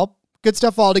USFL, good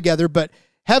stuff all together, but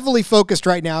heavily focused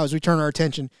right now as we turn our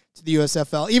attention to the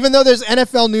USFL. Even though there's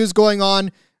NFL news going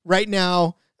on right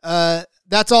now,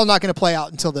 that's all not going to play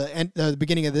out until the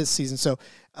beginning of this season. So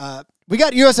we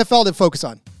got USFL to focus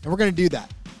on, and we're going to do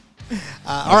that.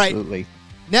 All right.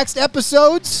 Next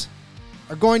episodes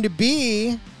are going to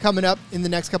be coming up in the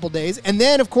next couple days. And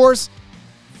then, of course,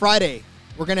 Friday,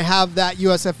 we're going to have that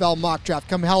USFL mock draft.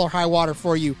 Come hell or high water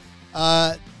for you.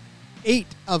 8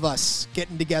 of us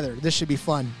getting together. This should be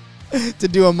fun to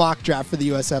do a mock draft for the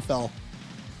USFL.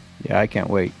 Yeah, I can't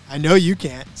wait. I know you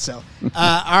can't. So, all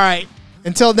right.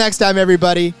 Until next time,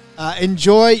 everybody,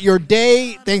 enjoy your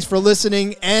day. Thanks for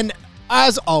listening. And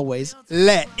as always,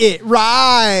 let it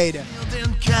ride.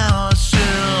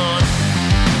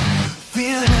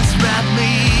 Fear has wrapped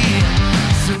me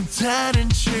so tight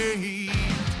and chained.